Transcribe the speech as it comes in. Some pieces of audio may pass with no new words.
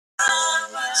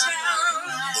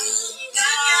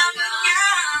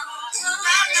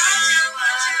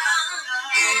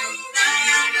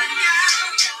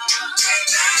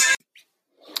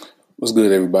What's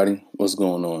good, everybody? What's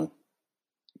going on?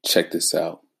 Check this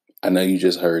out. I know you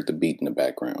just heard the beat in the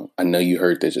background. I know you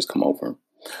heard that just come over.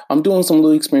 I'm doing some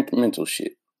little experimental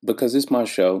shit because it's my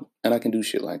show and I can do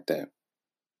shit like that.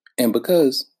 And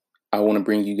because I want to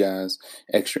bring you guys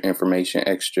extra information,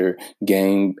 extra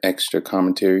game, extra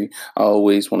commentary, I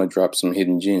always want to drop some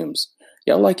hidden gems.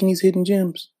 Y'all liking these hidden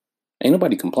gems? Ain't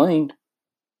nobody complained.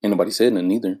 Ain't nobody said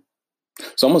nothing either.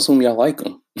 So I'm assuming y'all like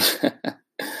them.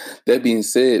 That being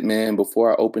said, man,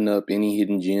 before I open up any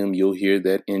hidden gem, you'll hear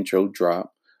that intro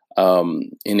drop.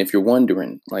 And if you're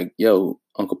wondering, like, yo,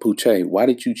 Uncle Poochie, why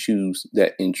did you choose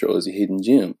that intro as a hidden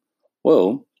gem?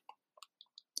 Well,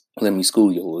 let me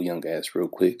school your little young ass real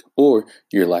quick, or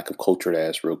your lack of cultured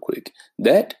ass real quick.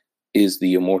 That is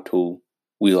the immortal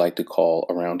we like to call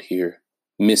around here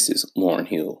Mrs. Lauryn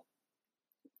Hill.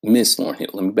 Miss Lauryn Hill.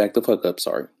 Let me back the fuck up,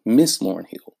 sorry. Miss Lauryn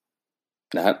Hill.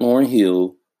 Not Lauryn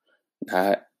Hill,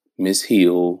 not Miss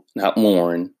Hill, not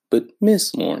Lauren, but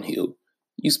Miss Lauryn Hill.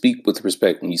 You speak with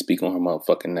respect when you speak on her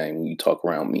motherfucking name, when you talk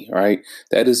around me, all right?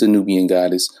 That is the Nubian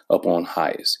goddess up on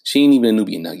highest. She ain't even a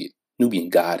Nubian nugget. Nubian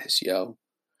goddess, yo.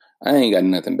 I ain't got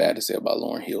nothing bad to say about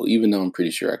Lauryn Hill, even though I'm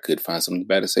pretty sure I could find something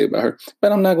bad to say about her.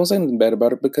 But I'm not going to say anything bad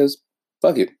about her because,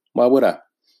 fuck it, why would I?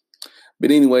 But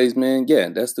anyways, man, yeah,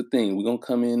 that's the thing. We're going to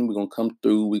come in, we're going to come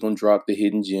through, we're going to drop the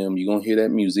hidden gem. You're going to hear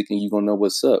that music and you're going to know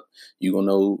what's up. You're going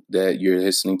to know that you're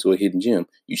listening to a hidden gem.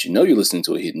 You should know you're listening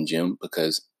to a hidden gem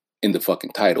because in the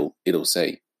fucking title, it'll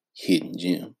say hidden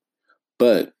gem.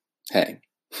 But, hey,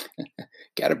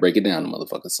 got to break it down to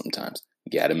motherfuckers sometimes.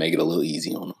 Got to make it a little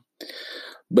easy on them.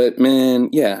 But, man,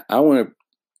 yeah, I want to,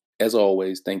 as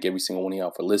always, thank every single one of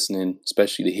y'all for listening,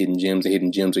 especially the hidden gems. The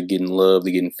hidden gems are getting love.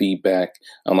 They're getting feedback.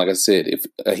 Like I said, if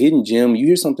a hidden gem, you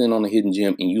hear something on a hidden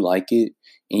gem and you like it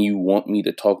and you want me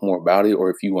to talk more about it,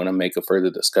 or if you want to make a further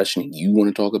discussion and you want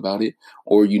to talk about it,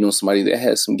 or you know somebody that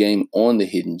has some game on the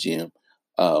hidden gem,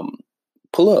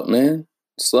 pull up, man.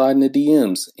 Slide in the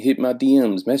DMs. Hit my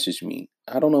DMs. Message me.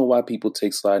 I don't know why people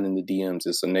take sliding in the DMs.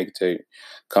 It's a negative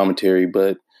commentary,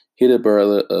 but hit a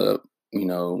brother up.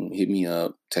 Hit me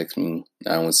up, text me,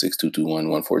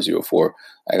 916-221-1404.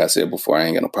 Like I said before, I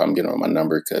ain't got no problem getting on my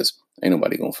number because ain't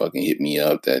nobody gonna fucking hit me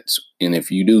up. And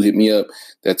if you do hit me up,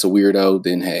 that's a weirdo,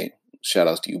 then hey, shout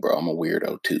outs to you, bro. I'm a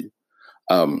weirdo too.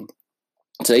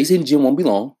 Today's hidden gem won't be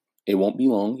long. It won't be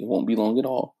long. It won't be long at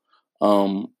all.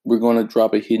 We're gonna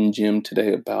drop a hidden gem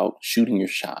today about shooting your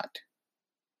shot.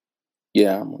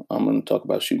 Yeah, I'm gonna talk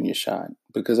about shooting your shot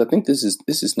because I think this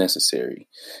is necessary.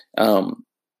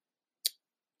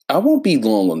 I won't be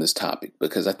long on this topic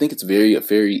because I think it's a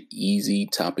very easy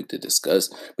topic to discuss,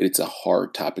 but it's a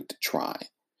hard topic to try.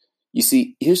 You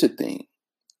see, here's the thing.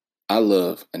 I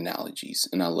love analogies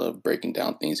and I love breaking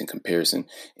down things in comparison.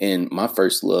 And my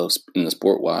first love in the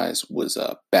sport wise was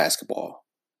basketball.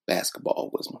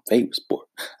 Basketball was my favorite sport.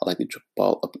 I like to dribble the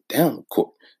ball up and down the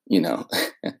court,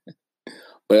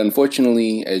 But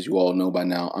unfortunately, as you all know by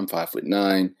now, I'm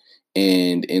 5'9".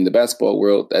 And in the basketball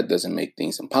world, that doesn't make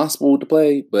things impossible to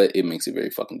play, but it makes it very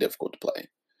fucking difficult to play.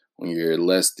 When you're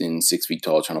less than 6 feet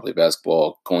tall trying to play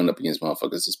basketball, going up against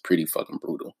motherfuckers is pretty fucking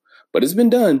brutal. But it's been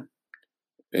done.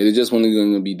 It just wasn't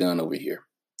going to be done over here.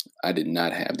 I did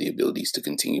not have the abilities to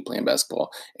continue playing basketball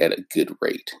at a good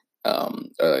rate,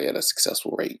 at a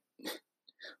successful rate.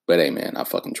 But hey, man, I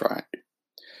fucking tried.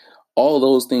 All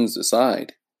those things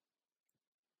aside,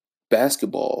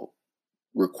 basketball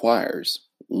requires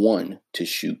one to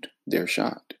shoot their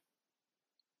shot.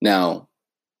 Now,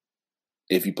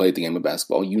 if you played the game of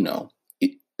basketball,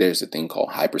 there's a thing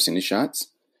called high percentage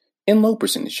shots and low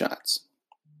percentage shots.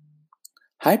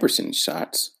 High percentage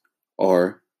shots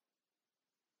are,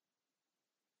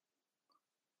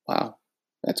 wow,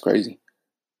 that's crazy.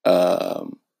 High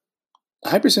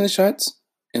percentage shots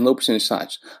and low percentage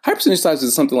shots. High percentage shots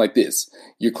is something like this.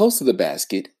 You're close to the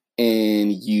basket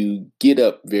and you get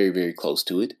up very, very close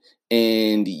to it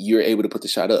and you're able to put the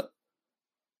shot up.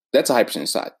 That's a high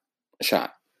percentage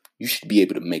shot. You should be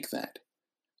able to make that.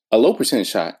 A low percentage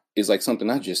shot is like something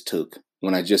I just took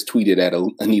when I just tweeted at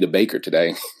Anita Baker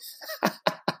today.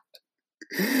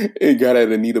 It got at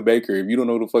Anita Baker. If you don't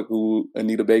know the fuck who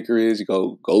Anita Baker is, you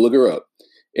go look her up.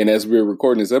 And as we were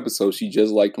recording this episode, she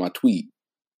just liked my tweet.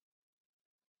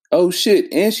 Oh shit!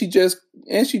 And she just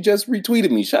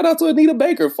retweeted me. Shout out to Anita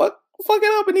Baker. Fuck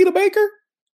it up, Anita Baker.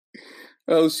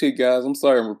 Oh shit, guys! I'm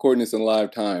sorry, I'm recording this in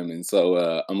live time, and so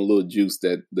I'm a little juiced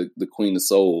that the Queen of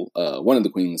Soul, one of the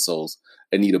Queen of Souls,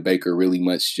 Anita Baker, really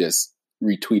much just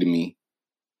retweeted me.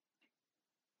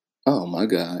 Oh my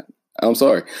God. I'm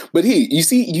sorry. But you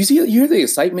hear the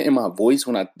excitement in my voice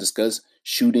when I discuss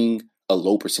shooting a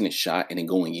low percentage shot and then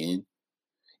going in?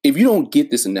 If you don't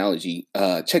get this analogy,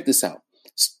 check this out.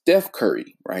 Steph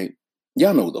Curry, right?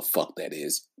 Y'all know who the fuck that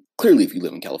is. Clearly, if you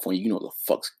live in California, you know who the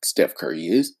fuck Steph Curry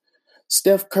is.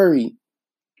 Steph Curry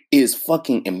is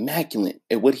fucking immaculate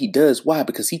at what he does. Why?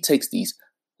 Because he takes these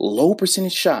low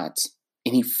percentage shots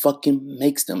and he fucking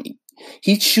makes them.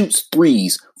 He shoots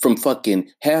threes from fucking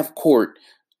half court.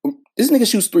 This nigga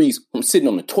shoots threes from sitting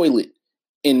on the toilet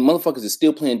and motherfuckers is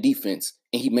still playing defense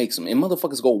and he makes them. And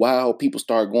motherfuckers go wild. People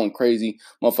start going crazy.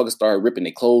 Motherfuckers start ripping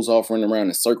their clothes off, running around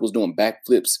in circles, doing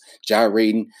backflips,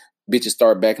 gyrating. Bitches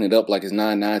start backing it up like it's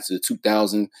 9-9 to the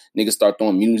 2000. Niggas start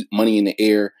throwing money in the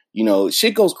air. You know,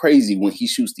 shit goes crazy when he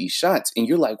shoots these shots. And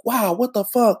you're like, wow, what the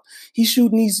fuck? He's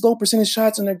shooting these low percentage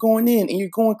shots and they're going in and you're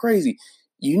going crazy.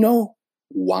 You know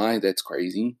why that's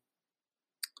crazy?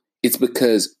 It's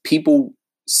because people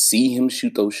see him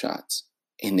shoot those shots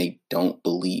and they don't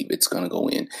believe it's going to go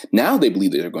in. Now they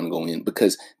believe that they're going to go in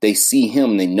because they see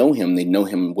him, they know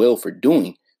him well for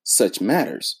doing such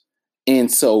matters.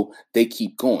 And so they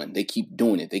keep going, they keep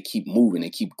doing it, they keep moving, they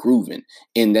keep grooving.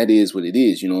 And that is what it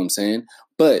is, you know what I'm saying?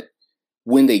 But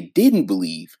when they didn't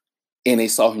believe and they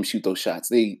saw him shoot those shots,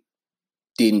 they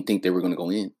didn't think they were going to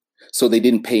go in. So they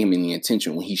didn't pay him any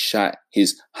attention when he shot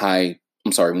his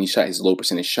low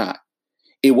percentage shot.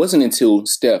 It wasn't until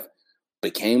Steph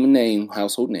became a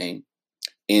household name,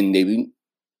 and they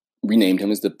renamed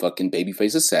him as the fucking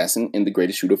babyface assassin and the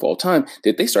greatest shooter of all time,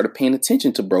 that they started paying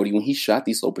attention to Brody when he shot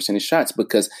these low percentage shots,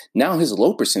 because now his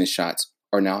low percentage shots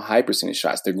are now high percentage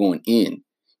shots. They're going in.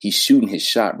 He's shooting his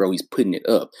shot, bro. He's putting it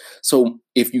up. So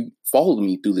if you followed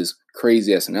me through this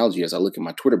crazy ass analogy as I look at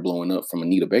my Twitter blowing up from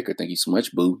Anita Baker, thank you so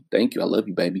much, boo. Thank you. I love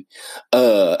you, baby.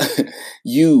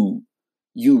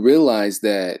 You realize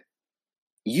that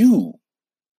you,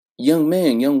 young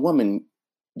man, young woman,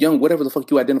 young whatever the fuck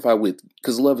you identify with,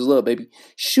 because love is love, baby,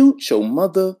 shoot your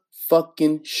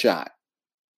motherfucking shot.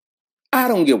 I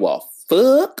don't give a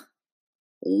fuck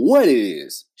what it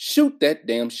is. Shoot that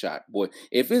damn shot, boy.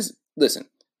 Listen,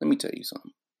 let me tell you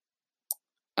something.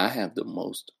 I have the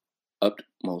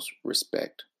utmost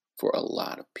respect for a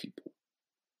lot of people.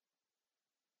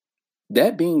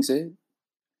 That being said,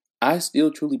 I still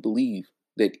truly believe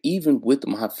that even with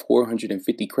my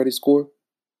 450 credit score,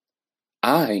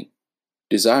 I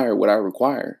desire what I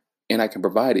require and I can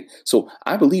provide it. So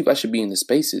I believe I should be in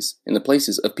the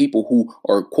places of people who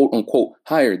are quote unquote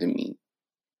higher than me.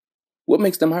 What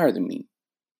makes them higher than me?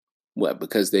 What?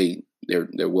 Because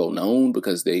they're well known,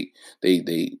 because they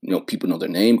people know their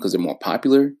name, because they're more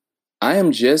popular. I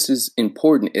am just as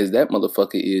important as that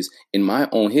motherfucker is in my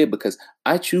own head, because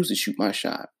I choose to shoot my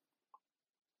shot.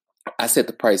 I set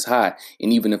the price high,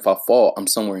 and even if I fall, I'm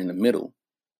somewhere in the middle.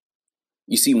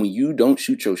 You see, when you don't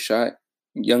shoot your shot,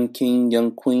 young king,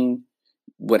 young queen,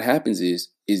 what happens is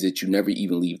that you never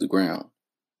even leave the ground.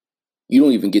 You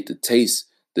don't even get to taste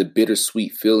the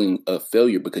bittersweet feeling of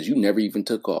failure because you never even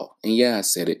took off. And yeah, I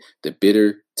said it, the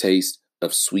bitter taste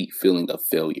of sweet feeling of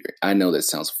failure. I know that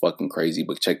sounds fucking crazy,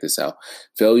 but check this out.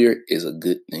 Failure is a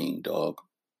good thing, dog.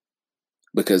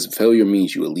 Because failure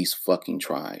means you at least fucking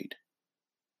tried.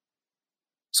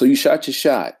 So you shot your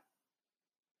shot.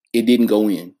 It didn't go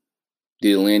in.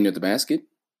 Did it land near the basket?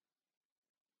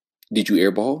 Did you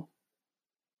airball?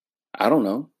 I don't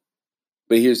know.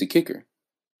 But here's the kicker.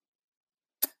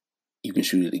 You can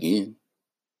shoot it again.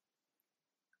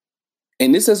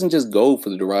 And this doesn't just go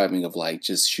for the deriving of like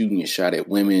just shooting your shot at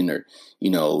women or,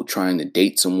 trying to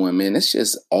date someone, man. That's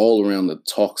just all around the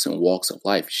talks and walks of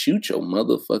life. Shoot your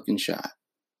motherfucking shot.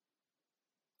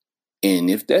 And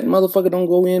if that motherfucker don't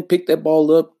go in, pick that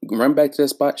ball up, run back to that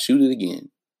spot, shoot it again.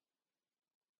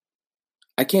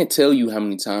 I can't tell you how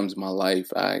many times in my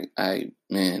life I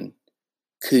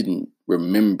couldn't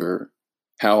remember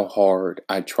how hard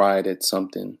I tried at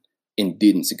something and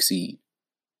didn't succeed.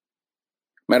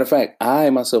 Matter of fact, I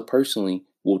myself personally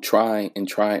will try and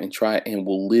try and try and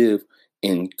will live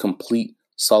in complete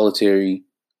solitary,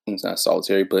 it's not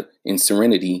solitary, but in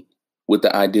serenity with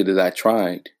the idea that I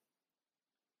tried.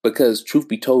 Because truth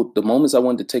be told, the moments I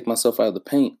wanted to take myself out of the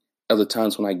paint are the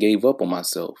times when I gave up on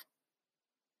myself.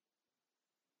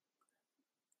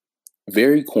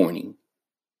 Very corny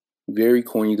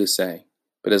to say.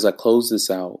 But as I close this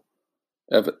out,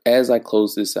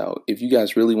 if you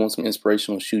guys really want some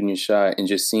inspirational shooting your shot and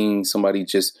just seeing somebody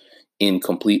just in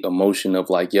complete emotion of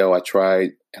like, yo, I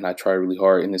tried really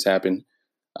hard and this happened.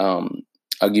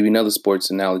 I'll give you another sports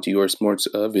analogy or sports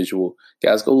visual.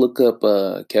 Guys, go look up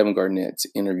Kevin Garnett's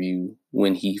interview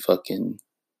when he fucking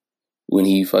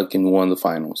won the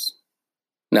finals.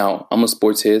 Now, I'm a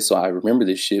sports head, so I remember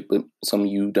this shit, but some of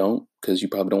you don't because you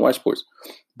probably don't watch sports.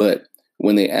 But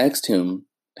when they asked him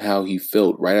how he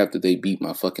felt right after they beat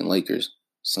my fucking Lakers,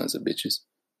 sons of bitches,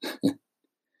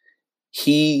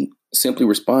 he simply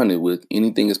responded with,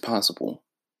 anything is possible.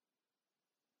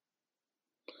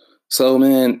 So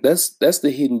man, that's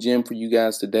the hidden gem for you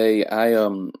guys today. I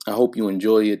hope you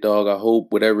enjoy it, dog. I hope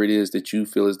whatever it is that you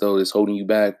feel as though is holding you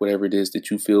back, whatever it is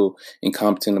that you feel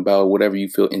incompetent about, whatever you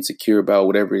feel insecure about,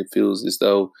 whatever it feels as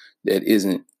though that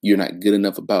isn't you're not good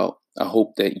enough about. I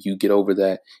hope that you get over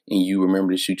that and you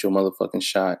remember to shoot your motherfucking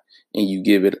shot and you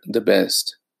give it the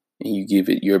best and you give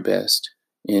it your best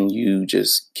and you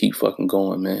just keep fucking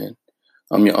going, man.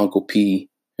 I'm your Uncle P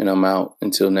and I'm out.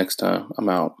 Until next time, I'm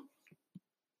out.